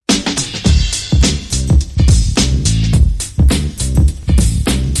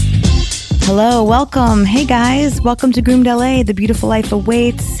Hello, welcome. Hey guys, welcome to Groomed LA. The beautiful life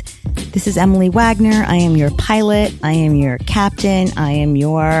awaits. This is Emily Wagner. I am your pilot. I am your captain. I'm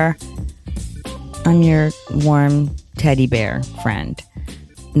your warm teddy bear friend.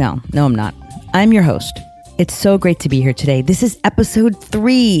 No, I'm not. I'm your host. It's so great to be here today. This is episode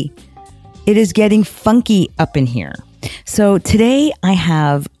 3. It is getting funky up in here. So today I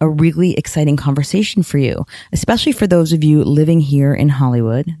have a really exciting conversation for you, especially for those of you living here in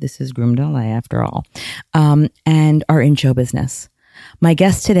Hollywood. This is Groomed LA after all, and are in show business. My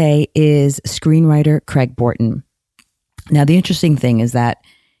guest today is screenwriter Craig Borton. Now, the interesting thing is that,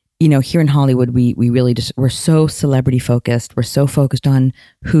 you know, here in Hollywood, we really we're so celebrity focused. We're so focused on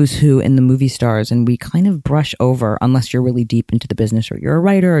who's who in the movie stars, and we kind of brush over, unless you're really deep into the business or you're a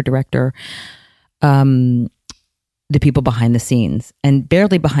writer or director, the people behind the scenes, and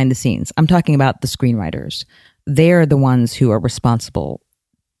barely behind the scenes. I'm talking about the screenwriters. They're the ones who are responsible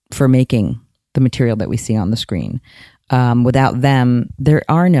for making the material that we see on the screen. Without them, there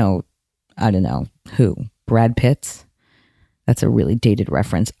are no, I don't know, who? Brad Pitts? That's a really dated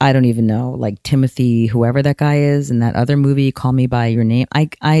reference. I don't even know, like Timothy, whoever that guy is in that other movie, Call Me By Your Name.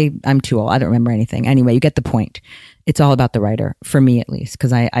 I'm too old. I don't remember anything. Anyway, you get the point. It's all about the writer, for me at least,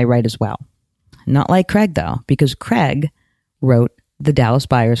 because I write as well. Not like Craig, though, because Craig wrote The Dallas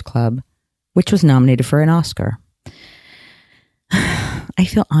Buyers Club, which was nominated for an Oscar. I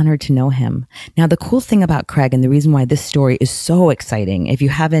feel honored to know him. Now, the cool thing about Craig, and the reason why this story is so exciting, if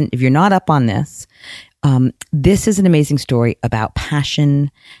you're not up on this, this is an amazing story about passion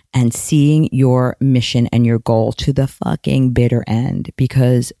and seeing your mission and your goal to the fucking bitter end.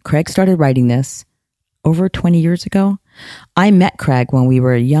 Because Craig started writing this over 20 years ago. I met Craig when we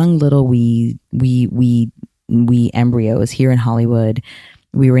were young little wee embryos here in Hollywood.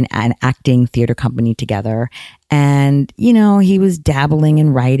 We were in an acting theater company together. And, you know, he was dabbling in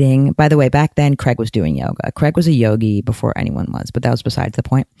writing. By the way, back then, Craig was doing yoga. Craig was a yogi before anyone was, but that was besides the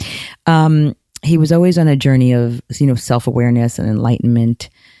point. He was always on a journey of, you know, self-awareness and enlightenment.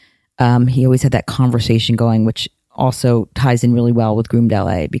 He always had that conversation going, which also ties in really well with Groomed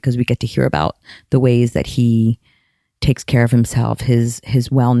LA, because we get to hear about the ways that he takes care of himself, his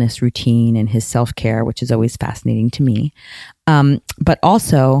wellness routine and his self-care, which is always fascinating to me. But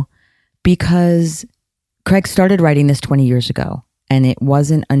also because Craig started writing this 20 years ago, and it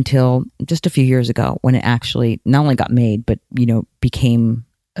wasn't until just a few years ago when it actually not only got made, but, you know, became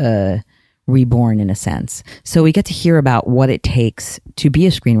reborn in a sense. So we get to hear about what it takes to be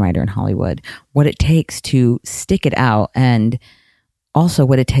a screenwriter in Hollywood, what it takes to stick it out, and also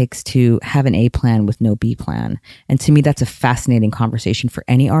what it takes to have an A plan with no B plan. And to me, that's a fascinating conversation for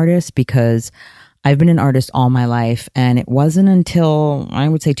any artist, because I've been an artist all my life, and it wasn't until, I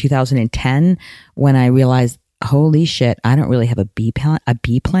would say, 2010 when I realized, holy shit, I don't really have a B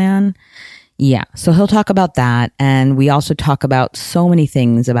plan. Yeah. So he'll talk about that. And we also talk about so many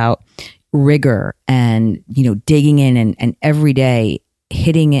things about rigor and, you know, digging in and every day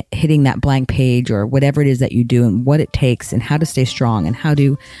hitting that blank page or whatever it is that you do, and what it takes, and how to stay strong, and how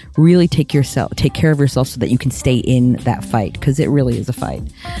to really take care of yourself so that you can stay in that fight, because it really is a fight.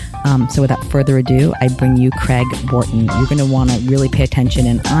 So without further ado, I bring you Craig Borton. You're going to want to really pay attention,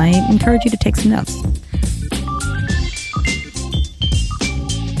 and I encourage you to take some notes.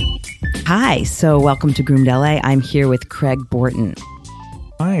 Hi, so welcome to Groomed LA. I'm here with Craig Borton.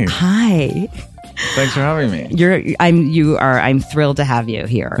 Hi. Thanks for having me. I'm thrilled to have you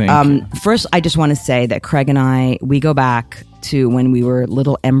here. Thank you. First, I just want to say that Craig and I, we go back to when we were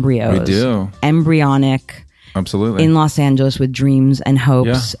little embryos. We do. Embryonic. Absolutely. In Los Angeles with dreams and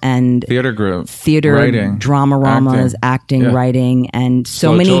hopes and theater group, writing, drama-ramas, acting, writing, and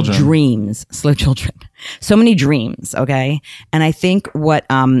so many dreams. Slow children. So many dreams. Okay. And I think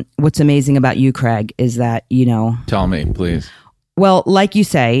what's amazing about you, Craig, is that, you know, tell me, please. Well, like you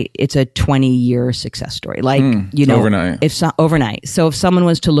say, it's a 20-year success story. Like, you know, overnight. So if someone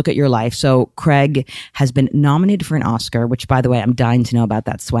was to look at your life, so Craig has been nominated for an Oscar, which, by the way, I'm dying to know about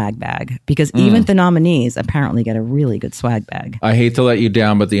that swag bag, because even the nominees apparently get a really good swag bag. I hate to let you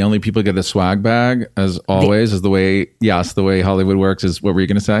down, but the only people get a swag bag, as always, is the way Hollywood works. Is what were you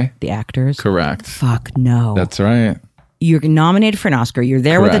going to say? The actors? Correct. Fuck no. That's right. You're nominated for an Oscar. You're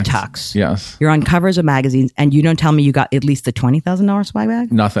there Correct. with a tux. Yes. You're on covers of magazines, and you don't tell me you got at least the $20,000 swag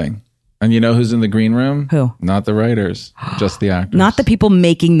bag? Nothing. And you know who's in the green room? Who? Not the writers, just the actors. Not the people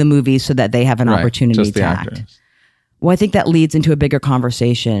making the movies so that they have an opportunity to act. Actors. Well, I think that leads into a bigger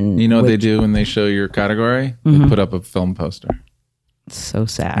conversation. You know what they do when they show your category? They put up a film poster. It's so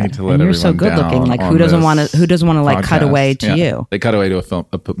sad. And you're so good looking. Like who doesn't want to like cut away to you? They cut away to a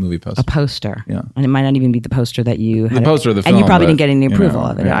movie poster. A poster. Yeah. And it might not even be the poster that you had. The poster of the film. And you probably didn't get any approval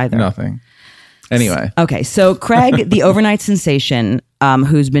of it either. Nothing. Anyway. Okay, so Craig, the overnight sensation,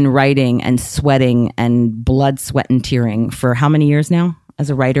 who's been writing and sweating and blood, sweat, and tearing for how many years now as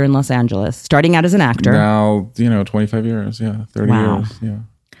a writer in Los Angeles? Starting out as an actor. Now, 25 years. Yeah, 30 years. Yeah.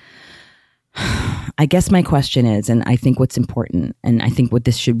 I guess my question is, and I think what's important, and I think what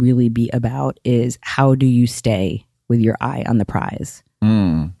this should really be about is how do you stay with your eye on the prize?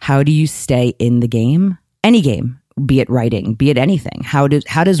 How do you stay in the game? Any game, be it writing, be it anything. How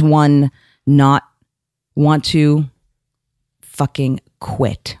does one not want to fucking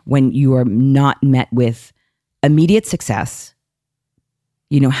quit when you are not met with immediate success?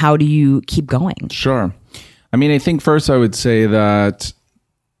 How do you keep going? Sure. I mean, I think first I would say that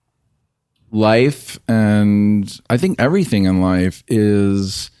life, and I think everything in life,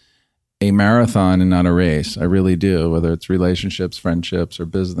 is a marathon and not a race. I really do, whether it's relationships, friendships, or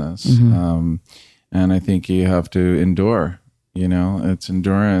business. And I think you have to endure, it's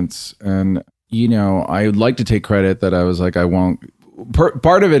endurance. And, I would like to take credit that I was like, I won't.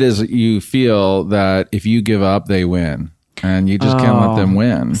 Part of it is you feel that if you give up, they win. And you just can't let them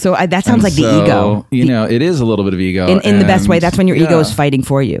win. So that sounds like the ego. It is a little bit of ego. In the best way. That's when your ego is fighting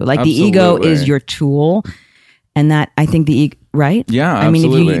for you. Like absolutely. The ego is your tool. And that, I think the ego, right? Yeah,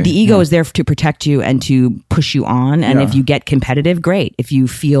 absolutely. I mean, the ego is there to protect you and to push you on. And if you get competitive, great. If you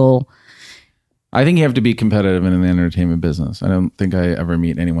feel... I think you have to be competitive in the entertainment business. I don't think I ever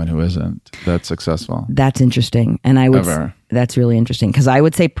meet anyone who isn't that successful. That's interesting. And I would... That's really interesting. Because I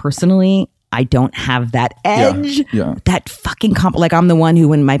would say personally, I don't have that edge. Yeah. That fucking... Like I'm the one who,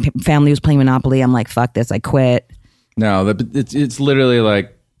 when my family was playing Monopoly, I'm like, fuck this, I quit. No, it's literally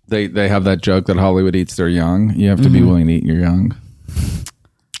like... They have that joke that Hollywood eats their young. You have to be willing to eat your young.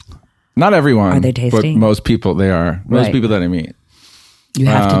 Not everyone. Are they tasty? But most people, they are. Most people that I meet. You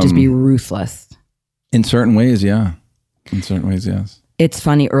have to just be ruthless. In certain ways, yeah. In certain ways, yes. It's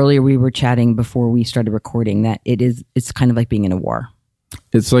funny. Earlier we were chatting before we started recording that it's kind of like being in a war.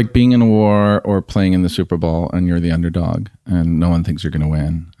 It's like being in a war or playing in the Super Bowl and you're the underdog and no one thinks you're going to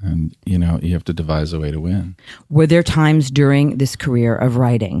win. And, you have to devise a way to win. Were there times during this career of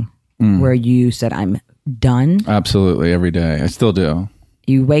writing where you said, I'm done? Absolutely. Every day. I still do.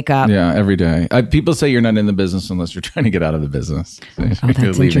 You wake up. Yeah, every day. People say you're not in the business unless you're trying to get out of the business. So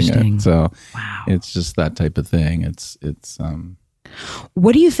that's interesting. So It's just that type of thing. It's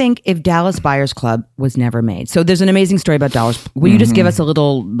What do you think if Dallas Buyers Club was never made? So there's an amazing story about Dallas. Will you just give us the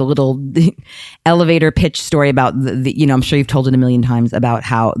little elevator pitch story about the I'm sure you've told it a million times about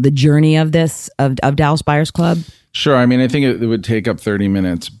how the journey of this of Dallas Buyers Club? Sure. I mean, I think it would take up 30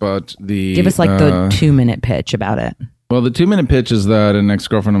 minutes, but give us like the 2-minute pitch about it. Well, the 2-minute pitch is that an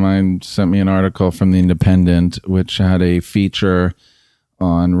ex-girlfriend of mine sent me an article from The Independent, which had a feature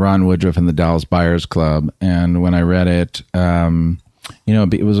on Ron Woodruff and the Dallas Buyers Club. And when I read it,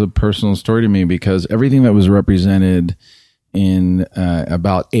 it was a personal story to me because everything that was represented in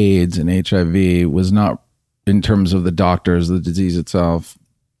about AIDS and HIV was not, in terms of the doctors, the disease itself,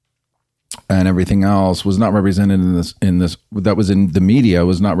 and everything else was not represented in this that was in the media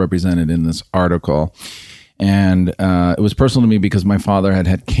was not represented in this article. And it was personal to me because my father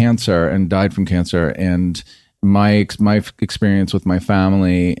had cancer and died from cancer, and my experience with my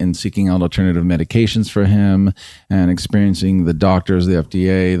family in seeking out alternative medications for him and experiencing the doctors, the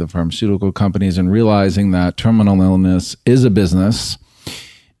FDA, the pharmaceutical companies, and realizing that terminal illness is a business,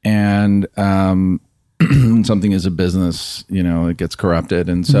 and when something is a business, it gets corrupted.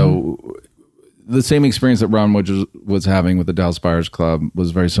 And so the same experience that Ron Woodruff was having with the Dallas Buyers Club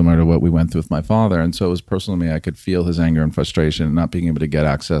was very similar to what we went through with my father. And so it was personal to me. I could feel his anger and frustration, not being able to get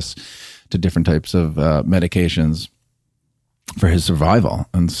access to different types of medications for his survival.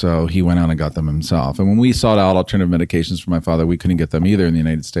 And so he went out and got them himself. And when we sought out alternative medications for my father, we couldn't get them either in the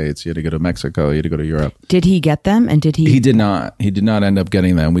United States. You had to go to Mexico. You had to go to Europe. Did he get them? And did he? He did not. He did not end up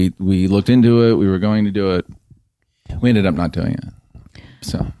getting them. We looked into it. We were going to do it. We ended up not doing it.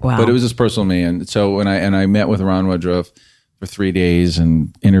 So, wow. But it was just personal to me. And so when I met with Ron Woodruff for 3 days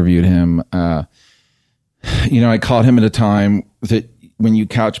and interviewed him, I caught him at a time that when you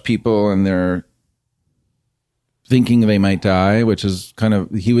couch people and they're thinking they might die, which is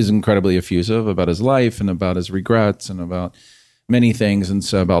he was incredibly effusive about his life and about his regrets and about many things, and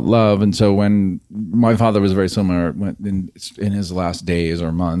so about love. And so when my father was very similar in his last days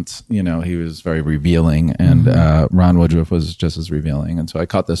or months, he was very revealing, and Ron Woodruff was just as revealing. And so I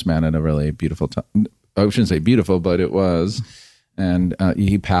caught this man at a really beautiful time. I shouldn't say beautiful, but it was. And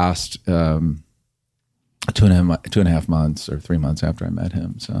he passed 2.5 months or 3 months after I met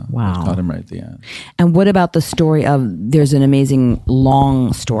him. So wow. I caught him right at the end. And what about the story of, there's an amazing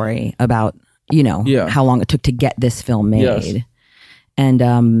long story about, how long it took to get this film made. Yes.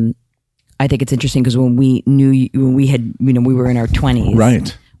 And I think it's interesting because when we we were in our 20s.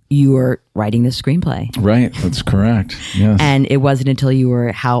 Right. You were writing this screenplay. Right. That's correct. Yes. And it wasn't until you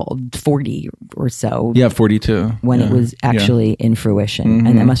were 40 or so. Yeah, 42. When it was actually in fruition. Mm-hmm.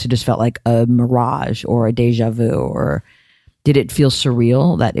 And it must have just felt like a mirage or a deja vu, or did it feel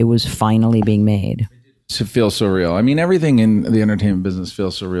surreal that it was finally being made? It feels surreal. I mean, everything in the entertainment business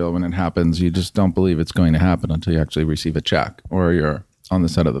feels surreal when it happens. You just don't believe it's going to happen until you actually receive a check or you're on the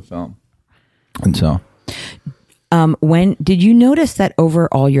set of the film. And so... when did you notice that over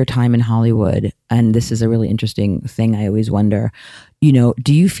all your time in Hollywood, and this is a really interesting thing I always wonder, do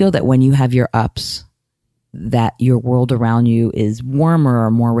you feel that when you have your ups, that your world around you is warmer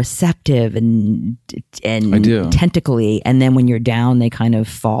or more receptive and tentacly, and then when you're down, they kind of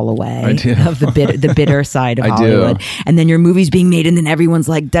fall away of the bitter side of Hollywood, and then your movie's being made, and then everyone's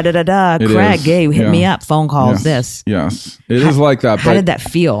like da da da da, Craig, hey, hit me up, phone calls, this. Yes, it is like that. How did that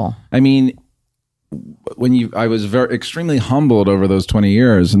feel? I mean, I was extremely humbled over those 20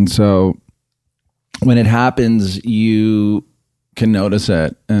 years. And so when it happens, you can notice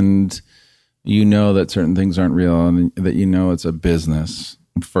it and you know that certain things aren't real and that it's a business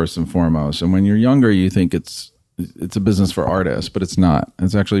first and foremost. And when you're younger, you think it's a business for artists, but it's not.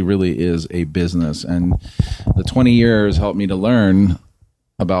 It actually really is a business. And the 20 years helped me to learn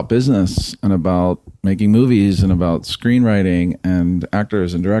about business and about making movies and about screenwriting and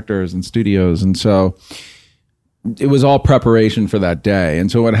actors and directors and studios. And so it was all preparation for that day.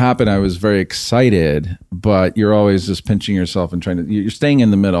 And so what happened, I was very excited, but you're always just pinching yourself and you're staying in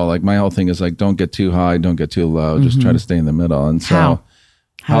the middle. Like my whole thing is like, don't get too high, don't get too low, just try to stay in the middle. And so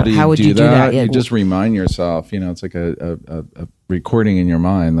how do you do that? Yeah. You just remind yourself, it's like a recording in your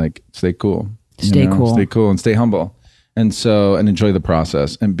mind, like stay cool. Stay cool and stay humble. And enjoy the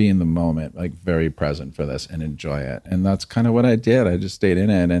process and be in the moment, like very present for this and enjoy it. And that's kind of what I did. I just stayed in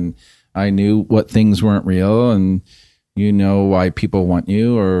it and I knew what things weren't real and why people want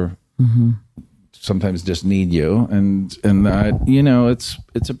you or sometimes just need you. And that,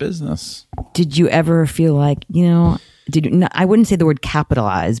 it's a business. Did you ever feel like, I wouldn't say the word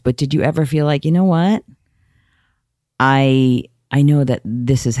capitalize, but did you ever feel like, you know what? I know that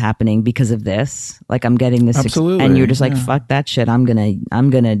this is happening because of this. Like I'm getting this, absolutely, and you're just like, fuck that shit. I'm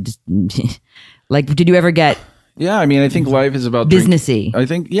gonna just like. Did you ever get? Yeah, I mean, I think life is about businessy. I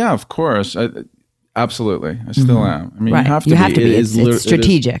think, yeah, of course, absolutely. I still am. I mean, right. you have to be. It's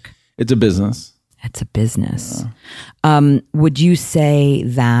strategic. It's a business. It's a business. Yeah. Would you say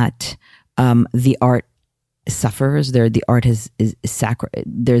that the art suffers? The art is sacred.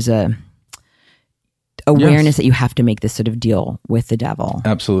 There's a awareness that you have to make this sort of deal with the devil.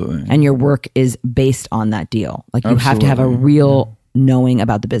 Absolutely. And your work is based on that deal. Like you have to have a real knowing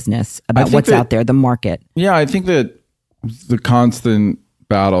about the business, about what's out there, the market. Yeah, I think that the constant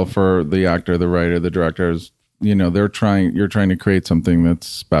battle for the actor, the writer, the director is, you're trying to create something that's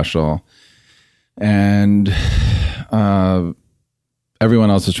special. And everyone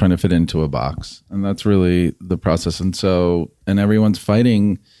else is trying to fit into a box. And that's really the process. And everyone's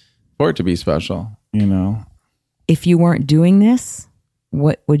fighting for it to be special. If you weren't doing this,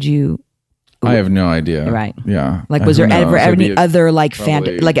 what would you? I have no idea. Right. Yeah. Like, was there ever any other like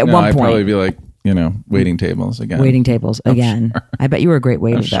fantasy? Like at one point, I'd probably be like, waiting tables again. Waiting tables again. Sure. I bet you were a great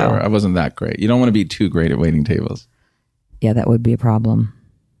waiter, though. Sure, I wasn't that great. You don't want to be too great at waiting tables. Yeah, that would be a problem.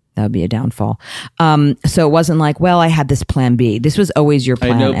 That would be a downfall. So it wasn't like, well, I had this plan B. This was always your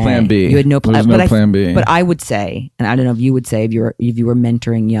plan. I had no plan B. You had no plan. There was no plan B. But I would say, and I don't know if you would say, if you were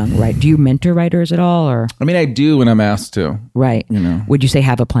mentoring young, right? Do you mentor writers at all, or? I mean, I do when I'm asked to. Right. Would you say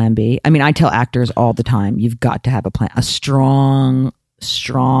have a plan B? I mean, I tell actors all the time, you've got to have a plan, a strong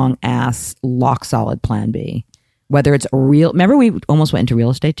ass, lock solid plan B. Whether it's real, remember we almost went into real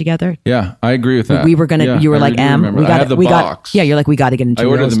estate together. Yeah, I agree with that. We were gonna. You were like, we got the box. Yeah, you're like, we got to get into. I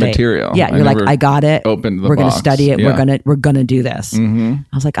ordered real estate. the material. Yeah, you're like, I got it. Opened the We're box. gonna study it. Yeah. We're gonna do this. Mm-hmm.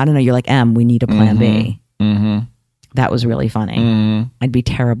 I was like, I don't know. You're like, we need a plan B. Mm-hmm. That was really funny. Mm-hmm. I'd be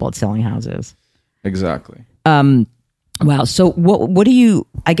terrible at selling houses. Exactly. Wow. So what do you?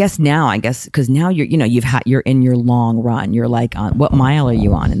 I guess because now you're in your long run. You're like, what mile are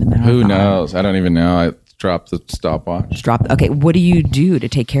you on in the marathon? Who knows? I don't even know. I dropped the stopwatch. Okay. What do you do to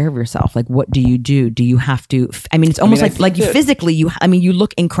take care of yourself? Like, what do you do? Do you have to? I mean, it's almost like you physically. You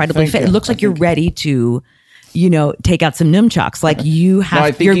look incredibly fit. It looks like you're ready to, take out some nunchucks. Like you're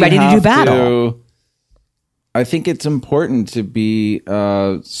ready to do battle. I think it's important to be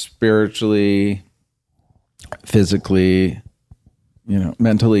spiritually, physically,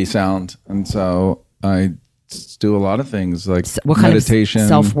 mentally sound. And so I do a lot of things like What kind meditation, of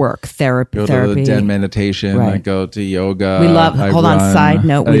self-work, therapy? Go to the Den meditation. Right. I go to yoga. We love, hold on, side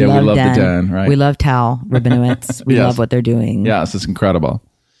note, we love Den. the Den, right? We love Tal Rabinowitz. We Yes. love what they're doing. Yes, it's incredible.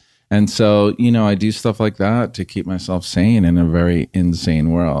 And so, I do stuff like that to keep myself sane in a very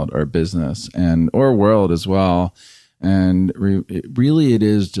insane world or business or world as well. And really it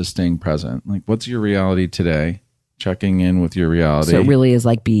is just staying present. Like, what's your reality today? Checking in with your reality. So it really is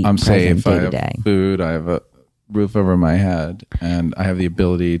like I'm safe. day I to have day. food. I have a roof over my head, and I have the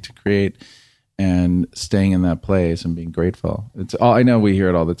ability to create, and staying in that place and being grateful. It's all, I know we hear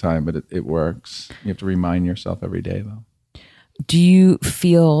it all the time, but it works. You have to remind yourself every day, though. Do you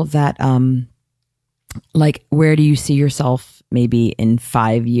feel that, like, where do you see yourself maybe in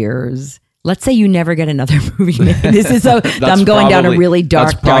 5 years? Let's say you never get another movie made. This is I'm going down a really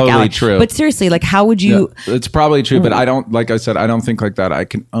dark alley. True. But seriously, like, how would you? Yeah, it's probably true, but I don't. Like I said, I don't think like that. I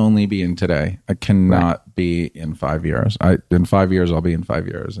can only be in today. I cannot be in 5 years. In 5 years, I'll be in 5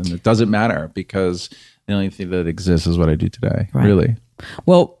 years, and it doesn't matter because the only thing that exists is what I do today. Right. Really.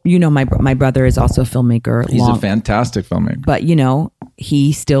 Well, my brother is also a filmmaker. He's a fantastic filmmaker. But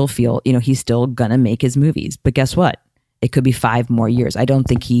he still he's still gonna make his movies. But guess what? It could be 5 more years. I don't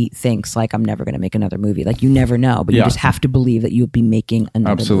think he thinks like I'm never going to make another movie. Like, you never know, but you just have to believe that you'll be making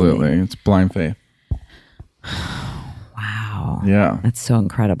another Absolutely. movie. It's blind faith. Wow. Yeah. That's so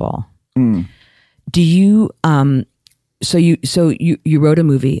incredible. Do you so you wrote a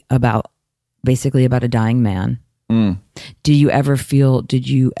movie basically about a dying man. Do you ever feel do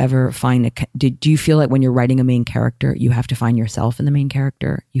you feel like when you're writing a main character, you have to find yourself in the main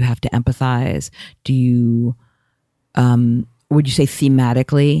character? You have to empathize? Do you would you say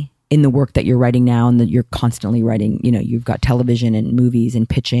thematically in the work that you're writing now and that you're constantly writing, you've got television and movies and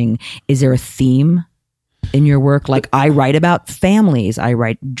pitching, is there a theme in your work? Like, I write about families, I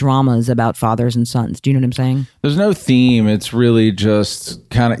write dramas about fathers and sons. Do you know what I'm saying? There's no theme. It's really just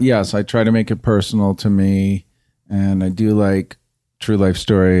kind of, yes, I try to make it personal to me, and I do like true life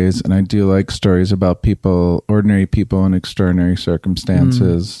stories, and I do like stories about people, ordinary people in extraordinary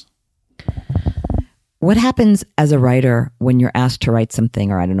circumstances. What happens as a writer when you're asked to write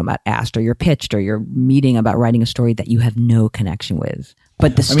something, or I don't know about asked, or you're pitched, or you're meeting about writing a story that you have no connection with,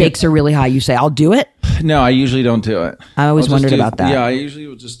 but the stakes are really high? You say, I'll do it? No, I usually don't do it. I always wondered about that. Yeah, I usually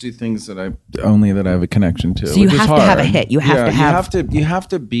will just do things that I have a connection to. So you have to have a hit. You have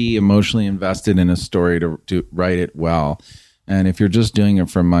to be emotionally invested in a story to write it well. And if you're just doing it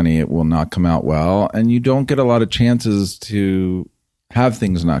for money, it will not come out well. And you don't get a lot of chances to have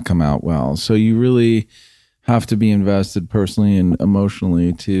things not come out well. So you really have to be invested personally and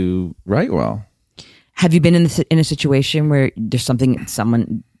emotionally to write well. Have you been in a situation where there's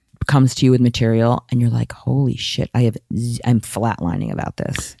someone comes to you with material and you're like, holy shit, I'm flatlining about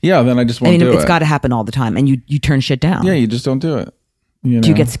this? Yeah, then I just won't do it. It's got to happen all the time, and you turn shit down. Yeah, you just don't do it. Do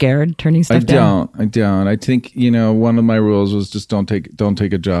you get scared turning stuff down? I don't. I think, one of my rules was just don't take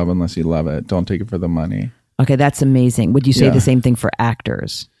a job unless you love it. Don't take it for the money. Okay, that's amazing. Would you say the same thing for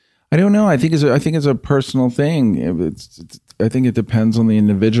actors? I don't know. I think it's a personal thing. I think it depends on the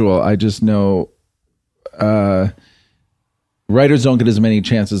individual. I just know writers don't get as many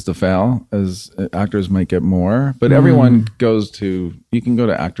chances to fail as actors might get more. But everyone you can go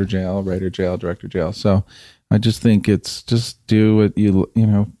to actor jail, writer jail, director jail. So I just think it's just do what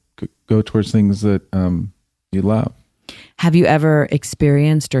go towards things that you love. Have you ever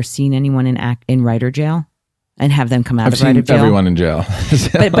experienced or seen anyone in writer jail? And have them come out of writer jail? I've seen everyone in jail.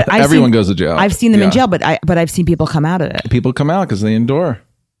 but everyone goes to jail. I've seen them in jail, but I've seen people come out of it. People come out because they endure.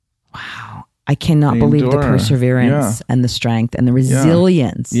 Wow. I cannot believe the perseverance and the strength and the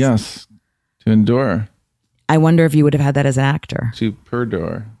resilience. Yes. To endure. I wonder if you would have had that as an actor. To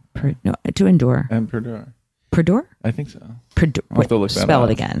perdure. To endure. And perdure. Perdure? I think so. Perdure. I'll have to look that spell up.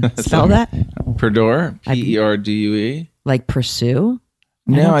 It again. Spell that? Perdure. Perdue. Like pursue?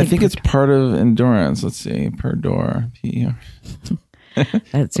 No, I think it's part of endurance. Let's see. Perdure.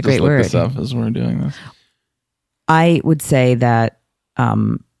 That's a great word. Just look this up as we're doing this. I would say that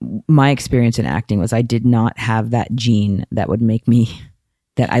my experience in acting was I did not have that gene that would make me,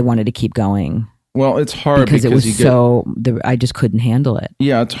 that I wanted to keep going. Well, it's hard because it was I just couldn't handle it.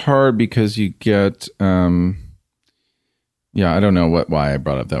 Yeah, it's hard because you get, I don't know why I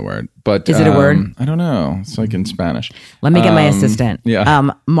brought up that word, but is it a word? I don't know. It's like in Spanish. Let me get my assistant.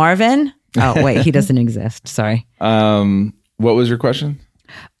 Yeah. Marvin. Oh wait, he doesn't exist. Sorry. What was your question?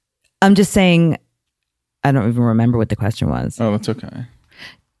 I'm just saying, I don't even remember what the question was. Oh, that's okay.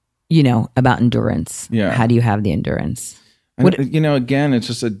 About endurance. Yeah. How do you have the endurance? Again, it's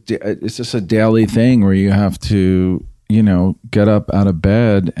just a daily thing where you have to, get up out of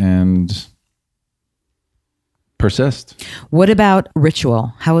bed and persist. What about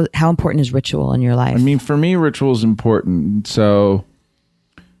ritual? How important is ritual in your life? I mean, for me, ritual is important. So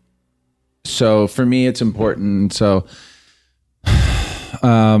for me, it's important. So,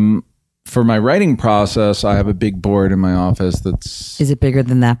 for my writing process, I have a big board in my office that's... Is it bigger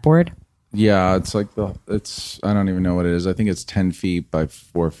than that board? Yeah, it's like I don't even know what it is. I think it's 10 feet by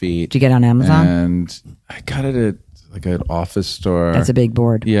 4 feet. Did you get it on Amazon? And I got it at like an office store. That's a big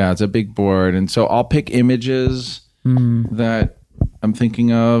board. Yeah, it's a big board. And so I'll pick images that I'm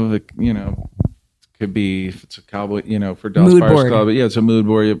thinking of, you know, could be, if it's a cowboy, you know, for Dallas Mood Buyers board. Club. Yeah, it's a mood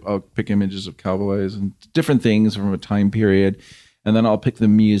board. I'll pick images of cowboys and different things from a time period. And then I'll pick the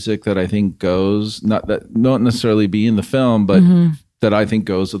music that I think goes, not necessarily be in the film, but that I think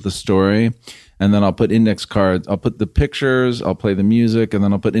goes with the story. And then I'll put index cards. I'll put the pictures, I'll play the music, and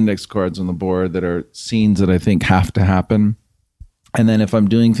then I'll put index cards on the board that are scenes that I think have to happen. And then if I'm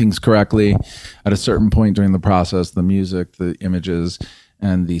doing things correctly at a certain point during the process, the music, the images,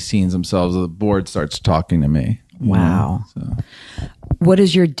 and the scenes themselves, the board starts talking to me. Wow. You know? So. What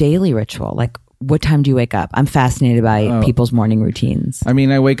is your daily ritual? Like, what time do you wake up? I'm fascinated by people's morning routines. I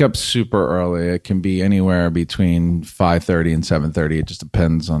mean, I wake up super early. It can be anywhere between 5:30 and 7:30. It just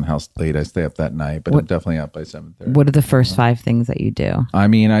depends on how late I stay up that night, but I'm definitely up by 7:30. What are the first 5 things that you do? I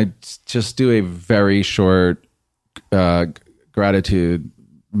mean, I just do a very short gratitude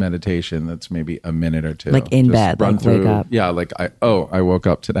meditation that's maybe a minute or two. Like in Just bed, run like through, wake up. Yeah, like I woke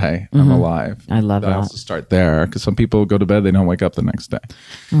up today. I'm alive. I love that. I also start there because some people go to bed, they don't wake up the next day.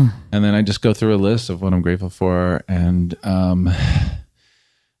 And then I just go through a list of what I'm grateful for. And my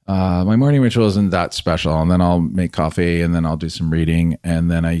morning ritual isn't that special. And then I'll make coffee and then I'll do some reading. And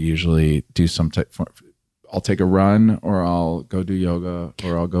then I usually do I'll take a run or I'll go do yoga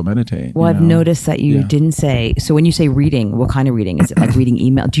or I'll go meditate. Well, I've noticed that you didn't say, so when you say reading, what kind of reading? Is it like reading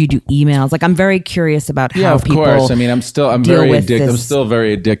email? Do you do emails? Like, I'm very curious about how of people course. I mean, I'm still very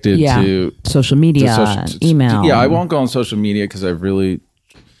addicted to social media, and email. Yeah, I won't go on social media because I've really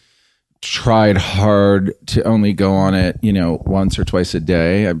tried hard to only go on it, you know, once or twice a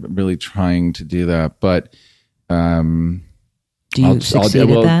day. I'm really trying to do that. But do you succeed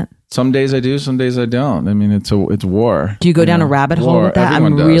at that? Some days I do, some days I don't. I mean, it's war. Do you go down a rabbit hole with that?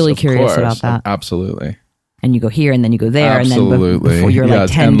 Everyone I'm really does, curious about that. Absolutely. And you go here and then you go there. Absolutely. And then before you're like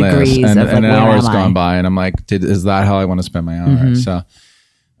 10 endless. degrees and of like, an where hour's am I? gone by and I'm like, is that how I want to spend my hour? So,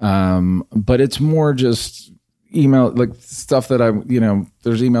 but it's more just email, like stuff that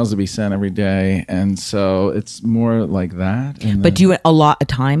there's emails to be sent every day. And so it's more like that. And but do you allot a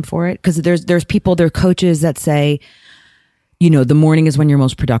time for it? Because there's people, there are coaches that say, you know, the morning is when you're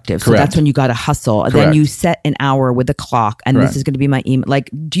most productive. So Correct. that's when you got to hustle. And then you set an hour with a clock and this is going to be my email. Like,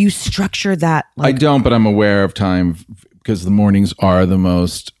 do you structure that? I don't, but I'm aware of time because the mornings are the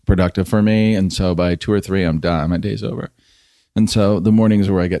most productive for me. And so by 2 or 3, I'm done. My day's over. And so the mornings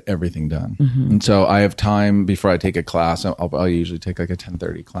are where I get everything done. And so I have time before I take a class. I'll usually take like a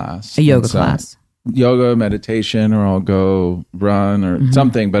 10:30 class. A yoga class. Yoga, meditation, or I'll go run or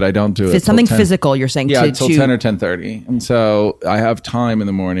something, but I don't do it. It's something physical, you're saying? Yeah, until 10 or 10:30. And so I have time in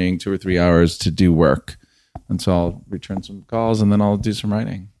the morning, 2 or 3 hours to do work. And so I'll return some calls and then I'll do some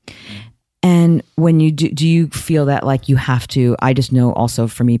writing. And when you do you feel that like you have to, I just know also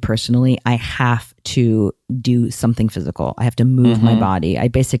for me personally, I have to do something physical. I have to move my body. I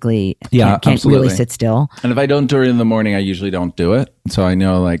basically can't really sit still. And if I don't do it in the morning, I usually don't do it. So I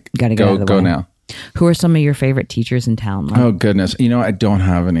know like, Gotta get out of the go way. now. Who are some of your favorite teachers in town? Like, Oh goodness, you know I don't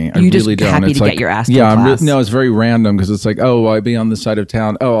have any. I you just really don't. happy It's to like, get your ass to yeah, a class. no, it's very random because it's like, oh, well, I'll be on this side of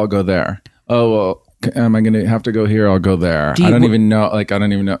town. Oh, I'll go there. Oh, well, am I going to have to go here? I'll go there. I don't even know. Like, I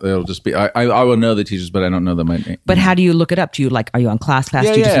don't even know. It'll just be. I will know the teachers, but I don't know them by name. But how do you look it up? Do you are you on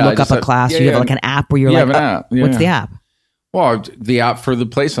ClassPass? Do you just look up a class? Do you have like an app where you're like, an app. Yeah. What's the app? Well, the app for the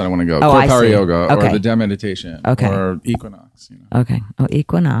place that I want to go. Oh, I Power see. Yoga Okay. or the Dem Meditation or Equinox. You know. Okay. Oh,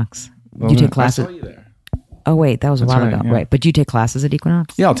 Equinox. Do you take classes? I saw you there. Oh, wait, that was a while right, ago. yeah. Right. But do you take classes at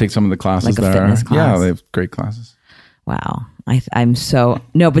Equinox? Yeah, I'll take some of the classes Like a there. fitness class? Yeah, they have great classes. Wow. I'm so,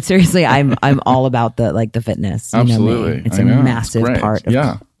 no, but seriously, I'm all about the fitness. You Absolutely. know me. It's I a know. massive It's great. part of,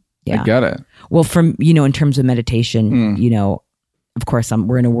 Yeah. I get it. Well, in terms of meditation, you know, of course,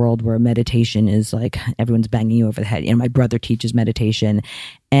 we're in a world where meditation is like everyone's banging you over the head. You know, my brother teaches meditation,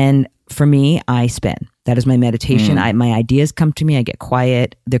 and for me, I spin. That is my meditation. My ideas come to me. I get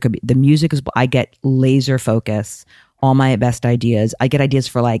quiet. There could be the music is. I get laser focus. All my best ideas. I get ideas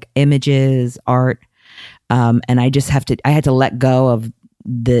for like images, art, and I just have to. I had to let go of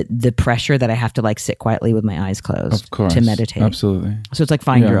the pressure that I have to like sit quietly with my eyes closed Of course. to meditate. Absolutely. So it's like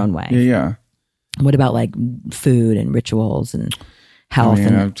find your own way. Yeah. What about like food and rituals and health? I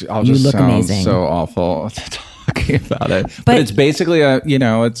mean, and I'll you just look sound amazing. so awful to talk talking about it. But it's basically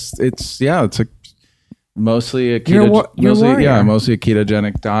it's a mostly a You're a warrior. mostly a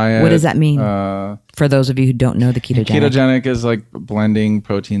ketogenic diet. What does that mean? For those of you who don't know the ketogenic. Ketogenic is like blending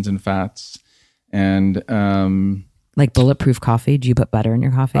proteins and fats, and like bulletproof coffee. Do you put butter in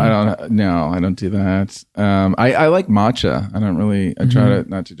your coffee? I don't do that. I like matcha. I try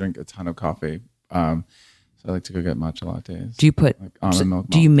not to drink a ton of coffee. So I like to go get matcha lattes. Do you put like almond milk?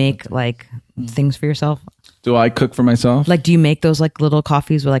 Do you make like things for yourself? Do I cook for myself? Like, do you make those like little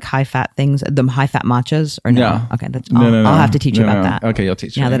coffees with like high fat things, the high fat matchas, or no? Yeah. Okay, I'll have to teach you about that. Okay, you'll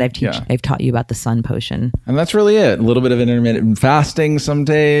teach me. Now that I've taught you about the sun potion. And that's really it. A little bit of intermittent fasting some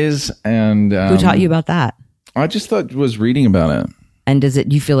days. And who taught you about that? I just was reading about it. And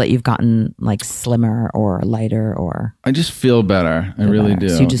you feel that you've gotten like slimmer or lighter, or? I just feel better. I really do.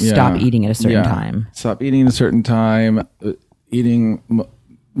 So you just stop eating at a certain time. Stop eating at a certain time. Eating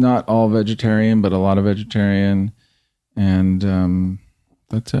not all vegetarian, but a lot of vegetarian. And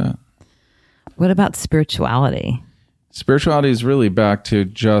that's it. What about spirituality? Spirituality is really back to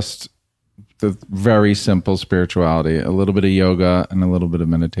just the very simple spirituality, a little bit of yoga and a little bit of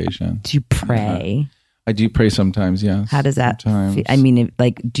meditation. Do you pray? I do pray sometimes, yes. How does that feel? I mean,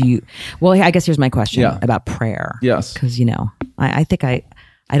 like, do you... Well, I guess here's my question about prayer. Yes. Because, I think I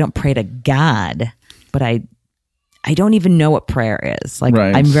don't pray to God, but I don't even know what prayer is. Like,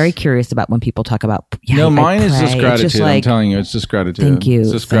 I'm very curious about when people talk about... mine is just gratitude. It's just I'm telling you, it's just gratitude. Thank you.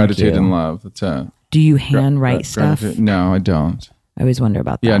 It's just gratitude and love. That's it. Do you handwrite stuff? No, I don't. I always wonder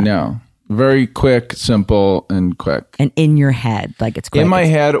about that. Yeah, no. Very quick, simple, and quick. And in your head, like it's quick. In my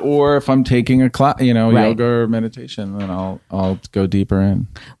head, or if I'm taking a class, yoga or meditation, then I'll go deeper in.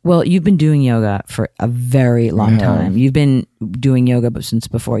 Well, you've been doing yoga for a very long time. You've been doing yoga since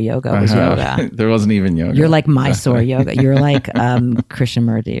before yoga was yoga. There wasn't even yoga. You're like Mysore yoga. You're like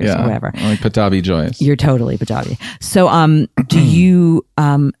Krishnamurti or whatever. I'm like Patabi Joyce. You're totally Patabi. So, do you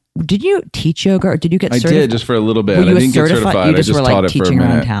did you teach yoga, or did you get certified? I did, just for a little bit. Were you I didn't get certified. You just I just were taught like it for a teaching around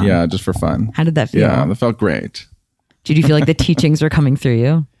minute. town. Yeah, just for fun. How did that feel? Yeah, that felt great. Did you feel like the teachings were coming through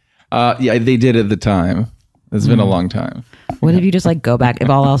you? Yeah, they did at the time. It's been a long time. What if you just like go back? If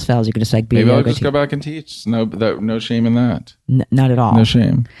all else fails, you could just like be Maybe a yoga I'll just go back and teach. No shame in that. Not at all. No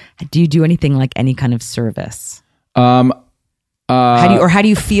shame. Do you do anything like any kind of service? How do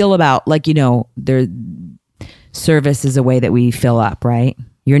you feel about their service is a way that we fill up, right?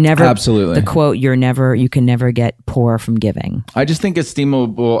 You're never absolutely the quote. You can never get poor from giving. I just think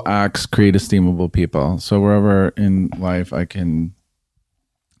esteemable acts create esteemable people. So wherever in life I can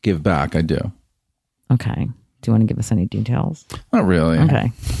give back, I do. Okay. Do you want to give us any details? Not really.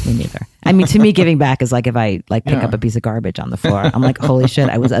 Okay. Me neither. I mean, to me, giving back is like if I pick up a piece of garbage on the floor. I'm like, holy shit,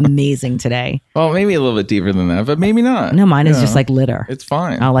 I was amazing today. Well, maybe a little bit deeper than that, but maybe not. No, mine is just like litter. It's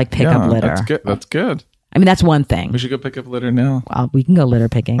fine. I'll like pick up litter. That's good. That's good. I mean, that's one thing. We should go pick up litter now. Well, we can go litter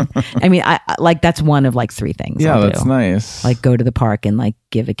picking. I mean, I like that's one of like three things. Yeah, I'll that's do. nice. Like go to the park and like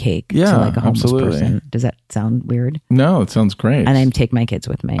give a cake to like a homeless person. Does that sound weird? No, it sounds great. And then take my kids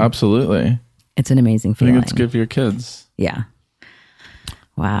with me. Absolutely. It's an amazing feeling. I think it's good for your kids. Yeah.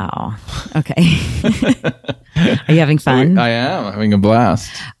 Wow. Okay. Are you having fun? I am having a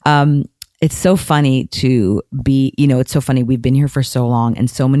blast. It's so funny to be, it's so funny. We've been here for so long, and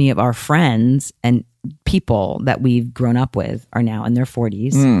so many of our friends and people that we've grown up with are now in their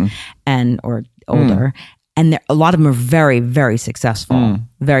 40s or older. And a lot of them are very, very successful,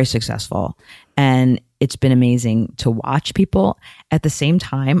 very successful. And it's been amazing to watch people. At the same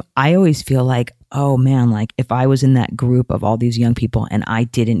time, I always feel like, oh man, like if I was in that group of all these young people and I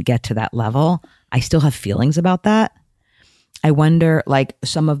didn't get to that level, I still have feelings about that. I wonder, like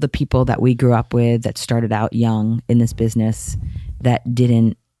some of the people that we grew up with that started out young in this business that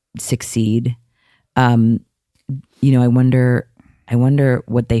didn't succeed. I wonder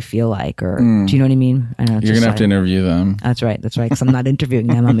what they feel like, or do you know what I mean? I know you're gonna have to interview them. That's right. Because I'm not interviewing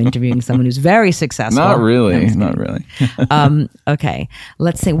them. I'm interviewing someone who's very successful. Not really. Not really. Okay.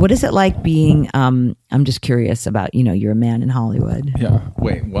 Let's say, what is it like being? I'm just curious about. You're a man in Hollywood. Yeah.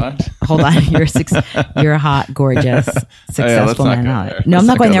 Wait. What? Hold on. You're a hot, gorgeous, successful man in Hollywood. No, I'm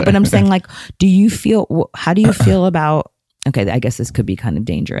not going there. But I'm saying, like, do you feel? How do you feel about? Okay, I guess this could be kind of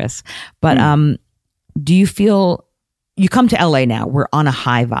dangerous, but do you feel? You come to LA now, we're on a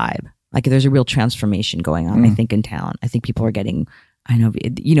high vibe. Like there's a real transformation going on, I think, in town. I think people are getting,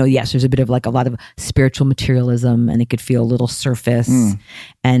 yes, there's a bit of like a lot of spiritual materialism, and it could feel a little surface.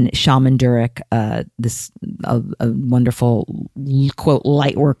 And Shaman Durek, this a wonderful quote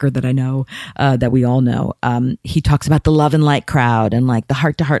light worker that I know, that we all know, he talks about the love and light crowd and like the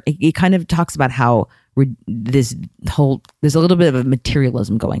heart to heart. He kind of talks about how there's a little bit of a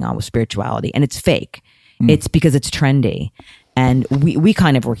materialism going on with spirituality, and it's fake. It's because it's trendy. And we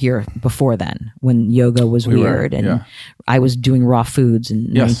kind of were here before then when yoga was weird. And I was doing raw foods in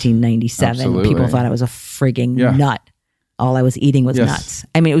 1997. Absolutely. People thought I was a frigging nut. All I was eating was nuts.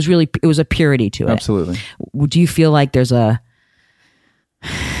 I mean, it was a purity to it. Absolutely. Do you feel like there's a,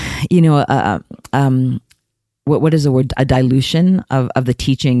 what is the word? A dilution of the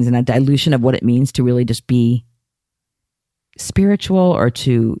teachings and a dilution of what it means to really just be spiritual or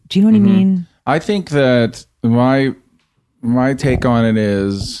do you know what I mean? I think that my take on it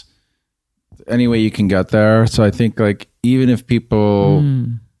is any way you can get there. So I think like even if people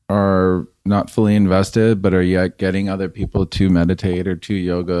are not fully invested, but are yet getting other people to meditate or to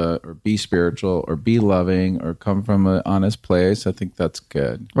yoga or be spiritual or be loving or come from an honest place, I think that's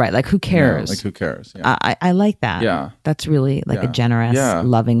good. Right. Like who cares? Like who cares? Yeah. I like that. Yeah. That's really like a generous,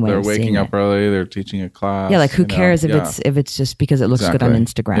 loving way they're of seeing waking up it. early. They're teaching a class. Yeah. Like who cares if it's just because it looks good on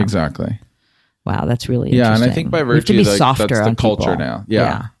Instagram? Exactly. Wow. That's really interesting. interesting. And I think by we have to virtue, be like, softer that's the on culture people. now.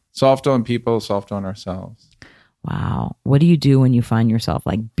 Yeah. Soft on people, soft on ourselves. Wow. What do you do when you find yourself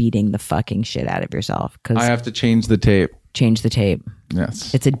like beating the fucking shit out of yourself? Because I have to change the tape. Change the tape.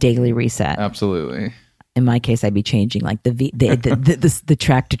 Yes. It's a daily reset. Absolutely. In my case, I'd be changing like the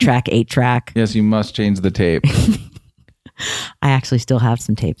track to track 8-track. Yes, you must change the tape. I actually still have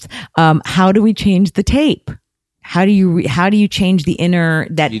some tapes. How do we change the tape? How do you change the inner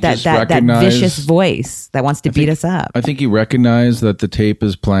that vicious voice that wants to beat us up? I think you recognize that the tape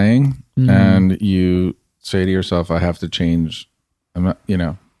is playing, and you say to yourself, "I have to change." I'm not,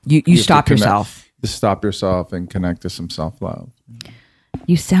 you stop yourself. Just stop yourself and connect to some self-love.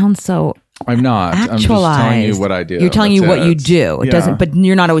 You sound so. I'm not. Actualized. I'm just telling you what I do. You're telling you what you do. It doesn't, but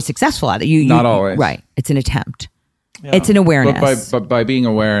you're not always successful at it. Not always. Right. It's an attempt. Yeah. It's an awareness. But by being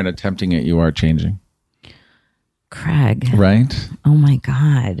aware and attempting it, you are changing. Craig. Right? Oh my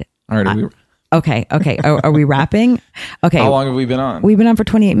God. All right. Okay. Are we wrapping? Okay. How long have we been on? We've been on for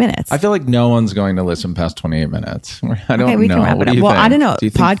 28 minutes. I feel like no one's going to listen past 28 minutes. I don't know. We can wrap it up. Well, I don't know.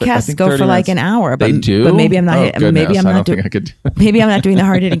 Podcasts go for like an hour. But, they do? But maybe I'm not. Maybe I'm not doing. Maybe I'm not doing the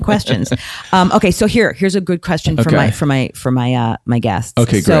hard hitting questions. Okay. So here's a good question for my guests.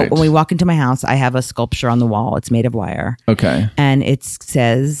 Okay. So great. when we walk into my house, I have a sculpture on the wall. It's made of wire. Okay. And it's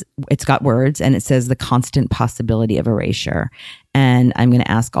got words, and it says the constant possibility of erasure. And I'm going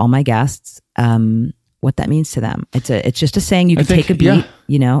to ask all my guests what that means to them. It's just a saying. You can take a beat.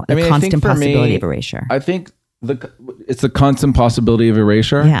 The constant possibility of erasure. I think it's the constant possibility of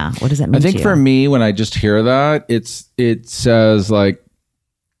erasure. Yeah. What does that mean? I think for me, when I just hear that, it says like,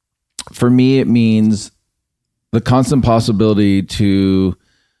 for me, it means the constant possibility to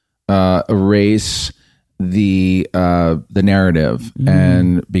erase the narrative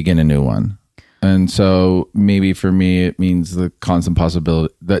and begin a new one. And so maybe for me, it means the constant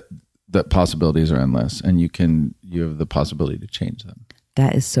possibility that possibilities are endless, and you have the possibility to change them.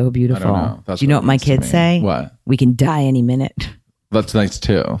 That is so beautiful. I don't know. Do you know what my kids say? What? We can die any minute. That's nice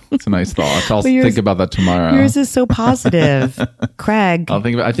too. It's a nice thought. I'll think about that tomorrow. Yours is so positive. Craig.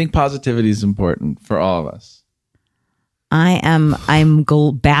 I think positivity is important for all of us. I'm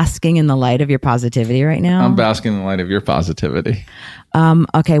basking in the light of your positivity right now. I'm basking in the light of your positivity.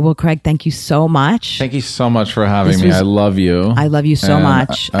 Okay. Well, Craig, thank you so much. Thank you so much for having me. I love you. I love you so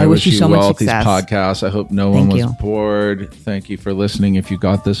much. I wish you so much success. These podcasts. I hope no one was bored. Thank you for listening. If you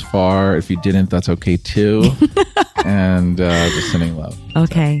got this far, if you didn't, that's okay too. And just sending love.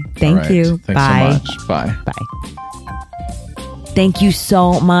 Okay. Thank you. Thanks Bye. so much. Bye. Bye. Thank you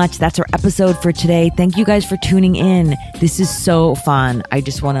so much. That's our episode for today. Thank you guys for tuning in. This is so fun. I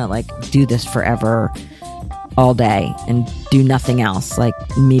just want to do this forever, all day, and do nothing else.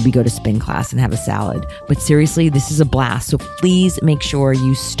 Maybe go to spin class and have a salad. But seriously, this is a blast. So please make sure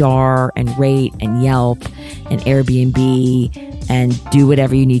you star and rate and Yelp and Airbnb and do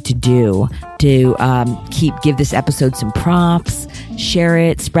whatever you need to do to give this episode some props. Share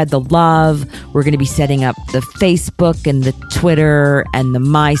it, spread the love. We're going to be setting up the Facebook and the Twitter and the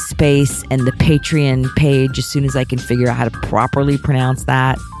MySpace and the Patreon page as soon as I can figure out how to properly pronounce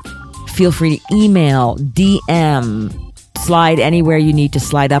that. Feel free to email, DM, slide anywhere you need to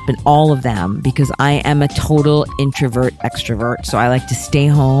slide up in all of them, because I am a total introvert extrovert. So I like to stay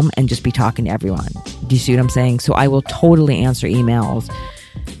home and just be talking to everyone. Do you see what I'm saying? So I will totally answer emails.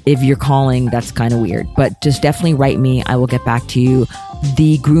 If you're calling, that's kind of weird, but just definitely write me. I will get back to you.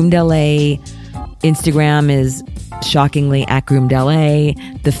 The Groomed LA Instagram is shockingly at Groomed LA.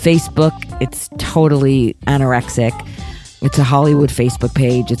 The Facebook, it's totally anorexic. It's a Hollywood Facebook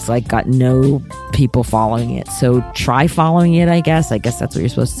page. It's got no people following it. So try following it, I guess. I guess that's what you're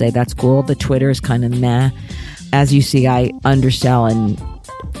supposed to say. That's cool. The Twitter is kind of meh. As you see, I undersell and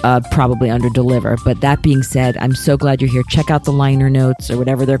probably under deliver. But that being said, I'm so glad you're here. Check out the liner notes or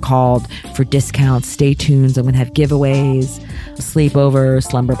whatever they're called for discounts. Stay tuned. I'm going to have giveaways, sleepovers,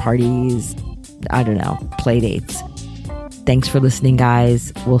 slumber parties, I don't know, play dates. Thanks for listening,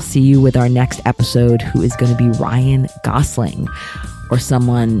 guys. We'll see you with our next episode, who is going to be Ryan Gosling, or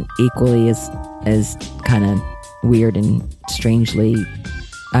someone equally as kind of weird and strangely,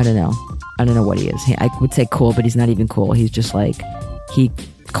 I don't know what he is. I would say cool, but he's not even cool. He's just like, he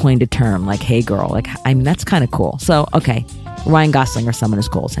coined a term like, hey girl. Like, I mean, that's kind of cool. So, okay, Ryan Gosling or someone as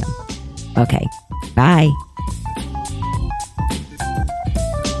cool as him. Okay, bye.